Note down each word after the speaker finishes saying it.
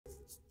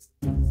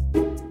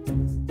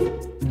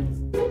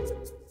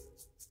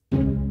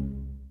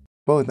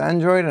Both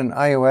Android and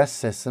iOS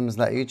systems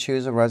let you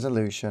choose a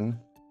resolution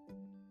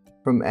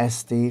from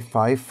SD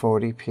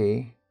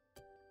 540p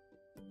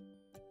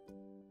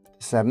to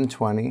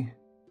 720,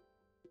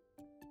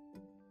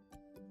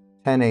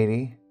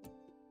 1080,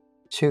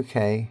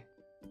 2K,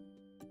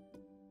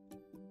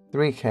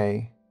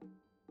 3K,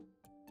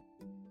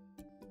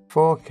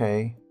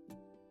 4K,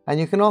 and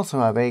you can also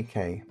have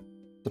 8K,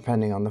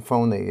 depending on the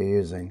phone that you're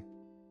using.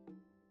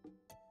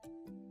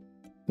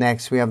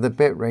 Next, we have the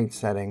bitrate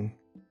setting.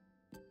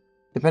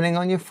 Depending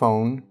on your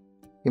phone,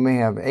 you may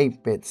have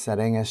 8-bit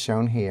setting as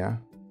shown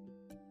here,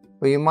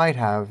 or you might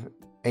have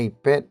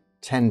 8-bit,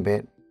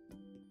 10-bit,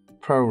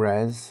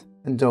 ProRes,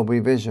 and Dolby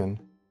Vision,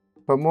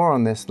 but more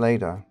on this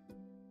later.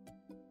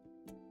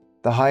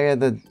 The higher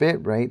the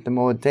bitrate, the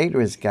more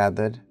data is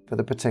gathered for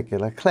the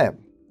particular clip.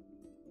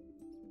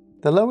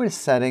 The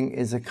lowest setting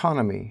is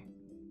Economy,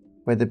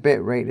 where the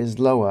bitrate is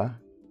lower,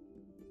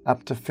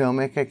 up to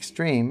Filmic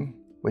Extreme,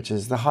 which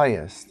is the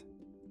highest.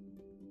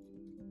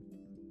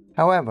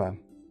 However,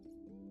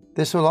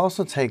 this will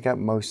also take up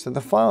most of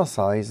the file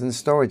size and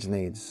storage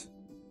needs.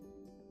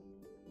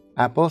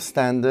 Apple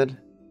Standard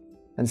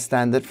and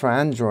Standard for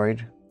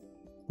Android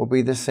will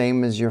be the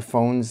same as your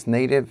phone's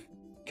native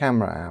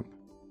camera app.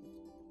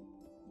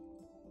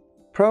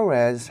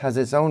 ProRes has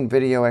its own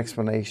video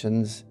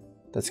explanations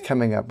that's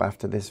coming up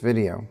after this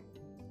video.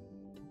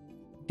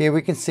 Here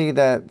we can see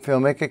that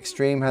Filmic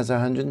Extreme has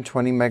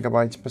 120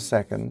 megabytes per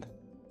second,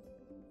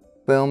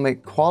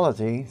 Filmic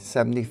Quality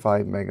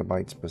 75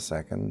 megabytes per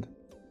second,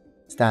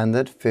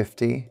 Standard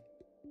 50,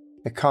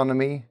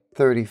 Economy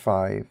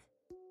 35,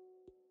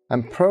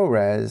 and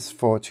ProRes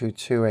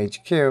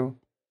 422HQ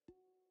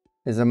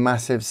is a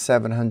massive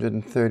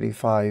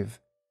 735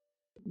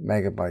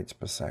 megabytes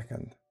per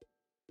second.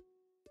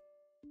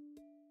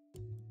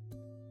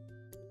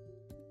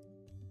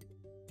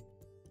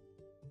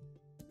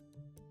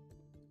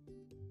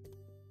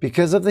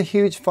 Because of the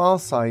huge file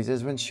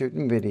sizes when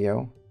shooting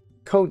video,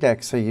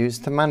 codecs are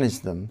used to manage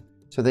them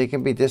so they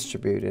can be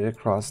distributed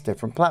across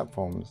different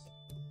platforms.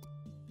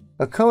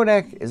 A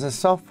codec is a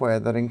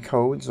software that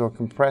encodes or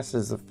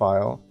compresses the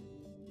file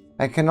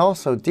and can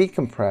also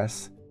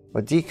decompress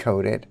or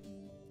decode it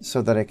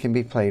so that it can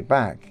be played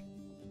back.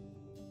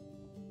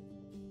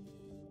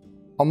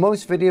 On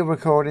most video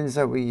recordings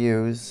that we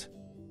use,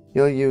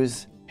 you'll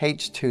use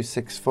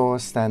H.264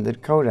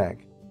 standard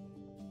codec.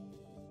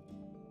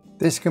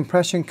 This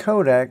compression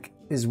codec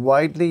is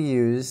widely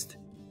used,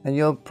 and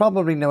you'll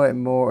probably know it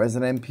more as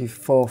an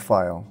MP4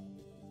 file.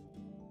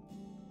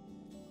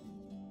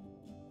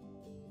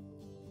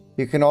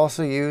 You can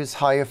also use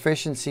high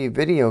efficiency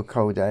video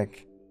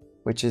codec,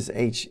 which is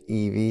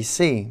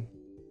HEVC,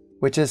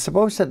 which is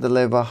supposed to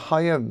deliver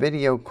higher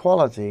video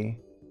quality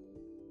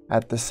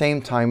at the same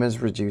time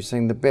as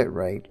reducing the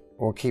bitrate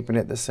or keeping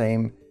it the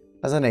same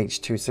as an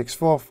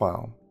H.264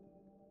 file,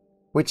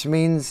 which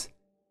means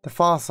the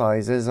file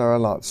sizes are a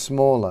lot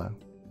smaller.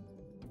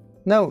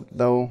 Note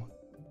though,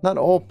 not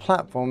all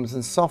platforms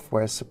and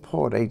software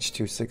support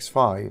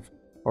H.265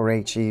 or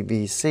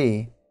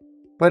HEVC,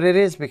 but it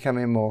is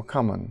becoming more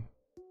common.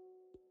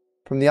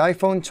 From the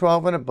iPhone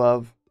 12 and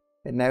above,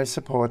 it now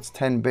supports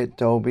 10-bit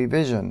Dolby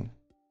Vision,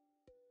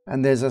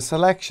 and there's a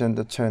selection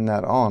to turn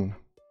that on.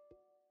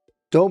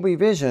 Dolby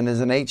Vision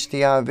is an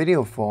HDR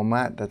video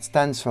format that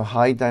stands for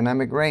High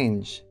Dynamic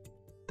Range,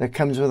 that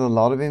comes with a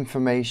lot of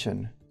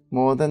information,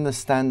 more than the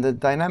standard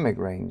dynamic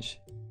range.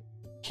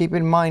 Keep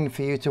in mind,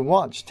 for you to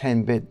watch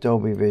 10-bit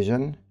Dolby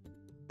Vision,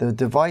 the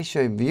device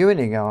you're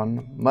viewing it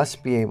on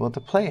must be able to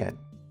play it.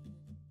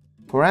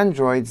 For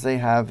Androids, they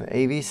have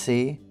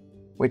HEVC,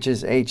 which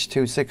is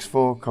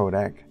H.264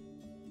 codec,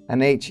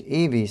 and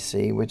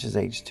HEVC, which is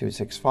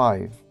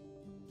H.265.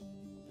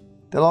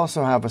 They'll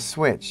also have a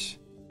switch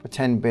for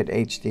 10-bit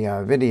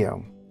HDR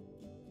video.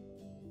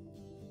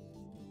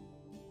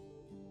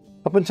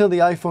 Up until the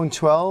iPhone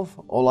 12,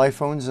 all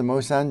iPhones and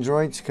most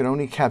Androids could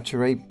only capture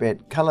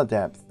 8-bit color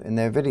depth in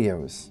their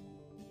videos.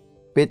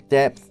 Bit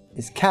depth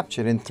is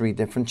captured in 3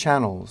 different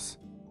channels: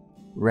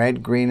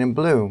 red, green, and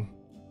blue,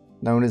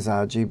 known as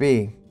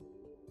RGB.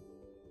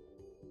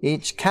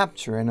 Each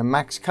capturing a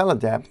max color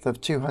depth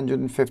of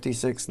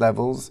 256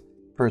 levels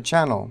per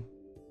channel.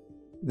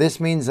 This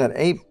means that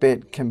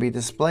 8-bit can be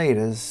displayed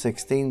as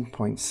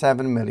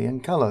 16.7 million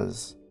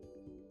colors.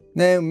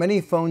 Now,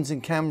 many phones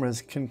and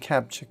cameras can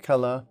capture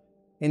color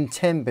in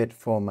 10-bit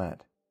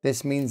format.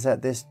 This means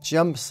that this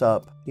jumps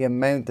up the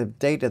amount of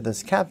data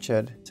that's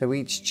captured, so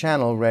each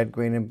channel, red,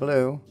 green, and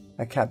blue,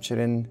 are captured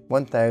in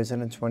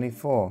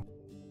 1024.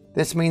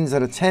 This means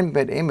that a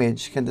 10-bit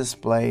image can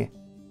display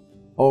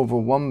over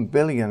 1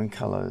 billion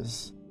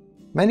colors.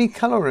 Many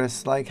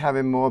colorists like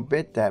having more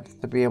bit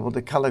depth to be able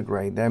to color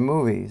grade their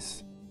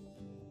movies.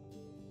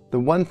 The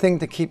one thing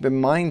to keep in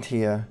mind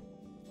here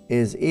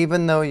is,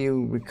 even though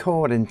you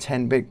record in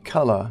 10-bit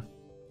color,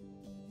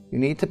 you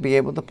need to be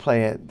able to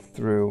play it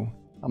through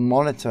a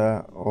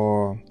monitor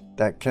or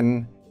that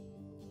can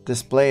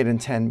display it in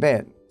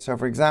 10-bit. So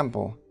for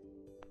example,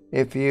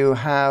 if you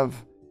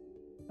have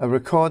a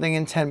recording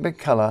in 10-bit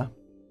color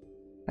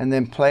and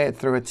then play it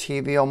through a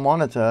TV or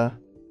monitor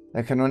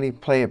that can only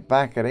play it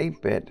back at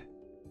 8-bit,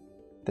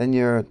 then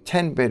your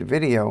 10-bit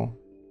video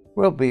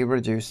will be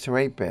reduced to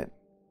 8-bit.